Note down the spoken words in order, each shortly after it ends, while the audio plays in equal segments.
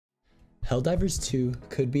Helldivers 2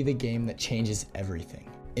 could be the game that changes everything.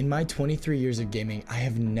 In my 23 years of gaming, I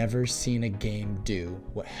have never seen a game do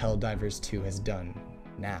what Helldivers 2 has done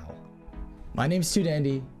now. My name's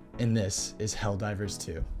TwoDandy, and this is Helldivers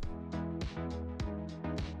 2.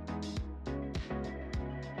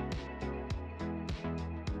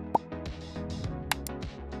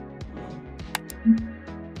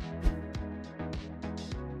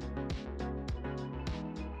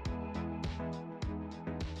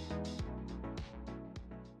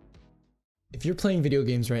 If you're playing video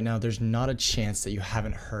games right now, there's not a chance that you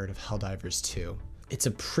haven't heard of Helldivers 2. It's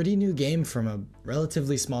a pretty new game from a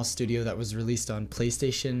relatively small studio that was released on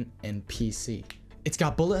PlayStation and PC. It's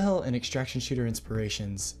got bullet hell and extraction shooter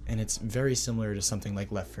inspirations, and it's very similar to something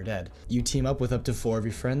like Left 4 Dead. You team up with up to 4 of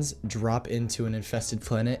your friends, drop into an infested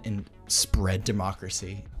planet, and spread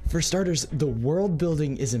democracy. For starters, the world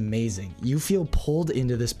building is amazing. You feel pulled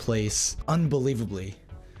into this place unbelievably.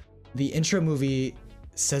 The intro movie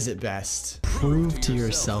says it best. Prove to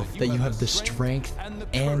yourself that you have the strength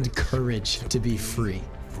and courage to be free.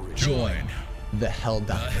 Join the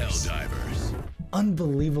Helldivers.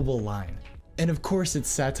 Unbelievable line. And of course it's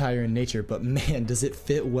satire in nature, but man, does it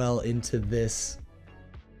fit well into this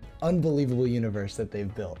unbelievable universe that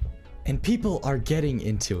they've built. And people are getting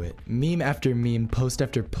into it. Meme after meme, post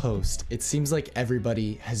after post. It seems like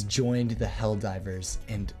everybody has joined the Helldivers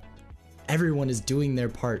and everyone is doing their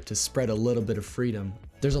part to spread a little bit of freedom.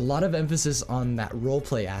 There's a lot of emphasis on that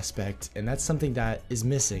roleplay aspect, and that's something that is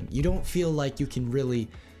missing. You don't feel like you can really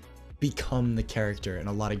become the character in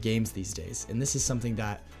a lot of games these days. And this is something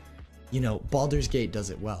that, you know, Baldur's Gate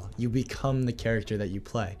does it well. You become the character that you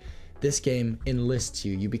play. This game enlists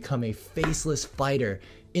you. You become a faceless fighter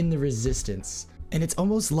in the resistance. And it's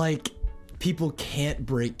almost like people can't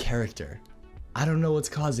break character. I don't know what's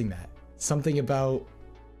causing that. Something about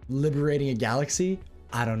liberating a galaxy?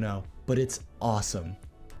 I don't know, but it's awesome.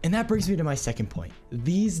 And that brings me to my second point.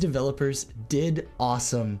 These developers did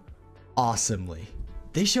awesomely.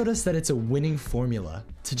 They showed us that it's a winning formula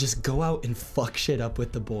to just go out and fuck shit up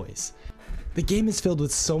with the boys. The game is filled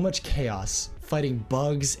with so much chaos, fighting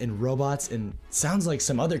bugs and robots, and sounds like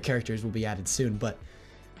some other characters will be added soon, but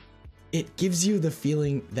it gives you the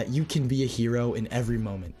feeling that you can be a hero in every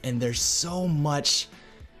moment. And there's so much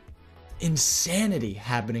insanity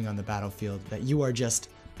happening on the battlefield that you are just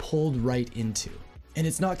pulled right into. And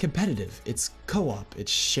it's not competitive, it's co-op,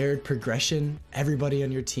 it's shared progression. Everybody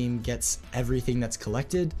on your team gets everything that's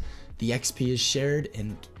collected, the XP is shared,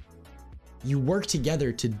 and you work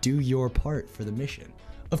together to do your part for the mission.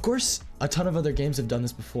 Of course, a ton of other games have done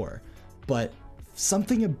this before, but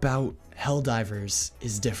something about Helldivers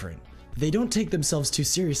is different. They don't take themselves too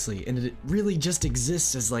seriously, and it really just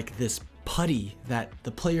exists as like this putty that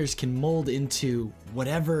the players can mold into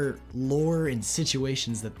whatever lore and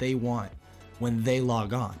situations that they want when they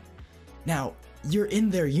log on. Now, you're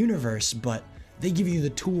in their universe, but they give you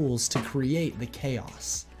the tools to create the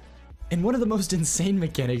chaos. And one of the most insane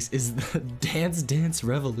mechanics is the dance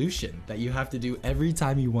revolution that you have to do every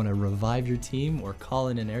time you want to revive your team or call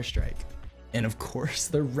in an airstrike. And of course,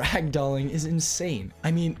 the ragdolling is insane.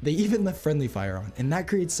 I mean, they even left friendly fire on, and that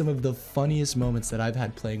creates some of the funniest moments that I've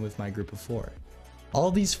had playing with my group of 4. All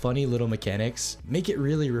these funny little mechanics make it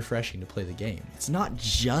really refreshing to play the game. It's not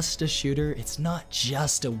just a shooter, it's not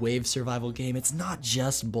just a wave survival game, it's not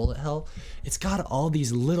just bullet hell. It's got all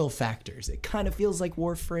these little factors. It kind of feels like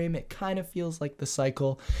Warframe, it kind of feels like The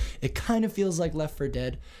Cycle, it kind of feels like Left 4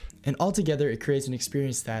 Dead, and altogether it creates an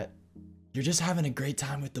experience that you're just having a great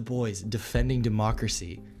time with the boys, defending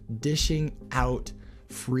democracy, dishing out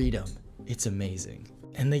freedom. It's amazing.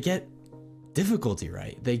 And they get difficulty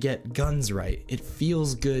right, they get guns right. It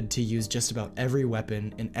feels good to use just about every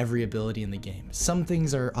weapon and every ability in the game. Some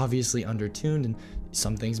things are obviously undertuned and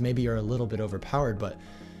some things maybe are a little bit overpowered, but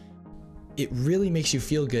it really makes you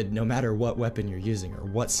feel good no matter what weapon you're using or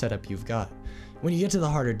what setup you've got. When you get to the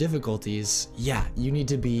harder difficulties, yeah, you need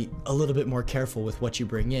to be a little bit more careful with what you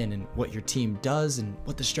bring in and what your team does and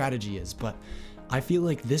what the strategy is, but I feel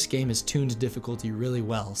like this game has tuned difficulty really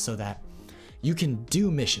well so that you can do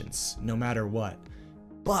missions no matter what,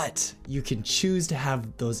 but you can choose to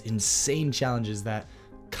have those insane challenges that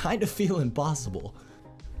kind of feel impossible.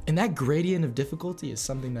 And that gradient of difficulty is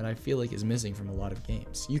something that I feel like is missing from a lot of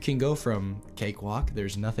games. You can go from cakewalk,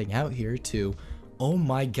 there's nothing out here, to oh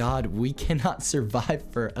my god, we cannot survive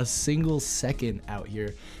for a single second out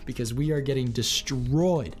here because we are getting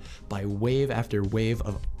destroyed by wave after wave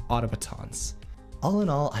of automatons. All in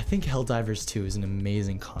all, I think Helldivers 2 is an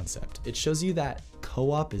amazing concept. It shows you that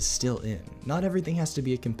co-op is still in. Not everything has to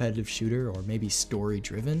be a competitive shooter or maybe story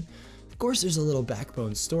driven. Of course there's a little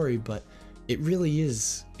backbone story, but it really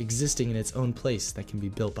is existing in its own place that can be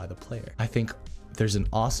built by the player. I think there's an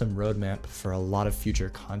awesome roadmap for a lot of future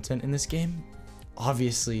content in this game.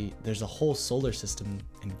 Obviously, there's a whole solar system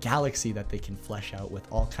and galaxy that they can flesh out with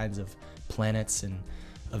all kinds of planets and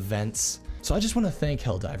events. So I just want to thank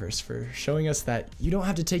Helldivers for showing us that you don't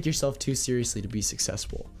have to take yourself too seriously to be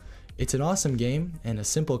successful. It's an awesome game and a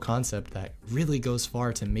simple concept that really goes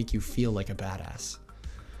far to make you feel like a badass.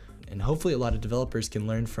 And hopefully a lot of developers can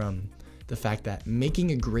learn from the fact that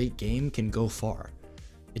making a great game can go far.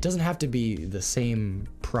 It doesn't have to be the same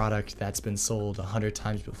product that's been sold 100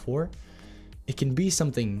 times before. It can be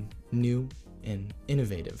something new and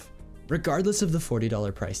innovative. Regardless of the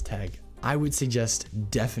 $40 price tag, I would suggest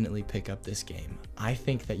definitely pick up this game. I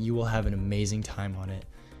think that you will have an amazing time on it.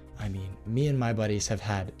 I mean, me and my buddies have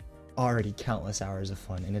had already countless hours of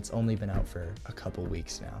fun, and it's only been out for a couple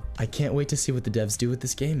weeks now. I can't wait to see what the devs do with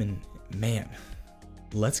this game, and man,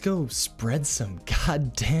 let's go spread some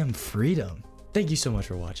goddamn freedom. Thank you so much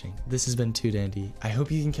for watching. This has been TwoDandy. I hope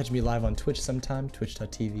you can catch me live on Twitch sometime,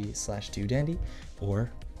 twitch.tv/TwoDandy, or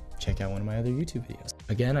check out one of my other YouTube videos.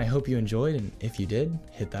 Again, I hope you enjoyed, and if you did,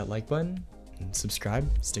 hit that like button and subscribe,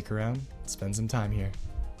 stick around, spend some time here.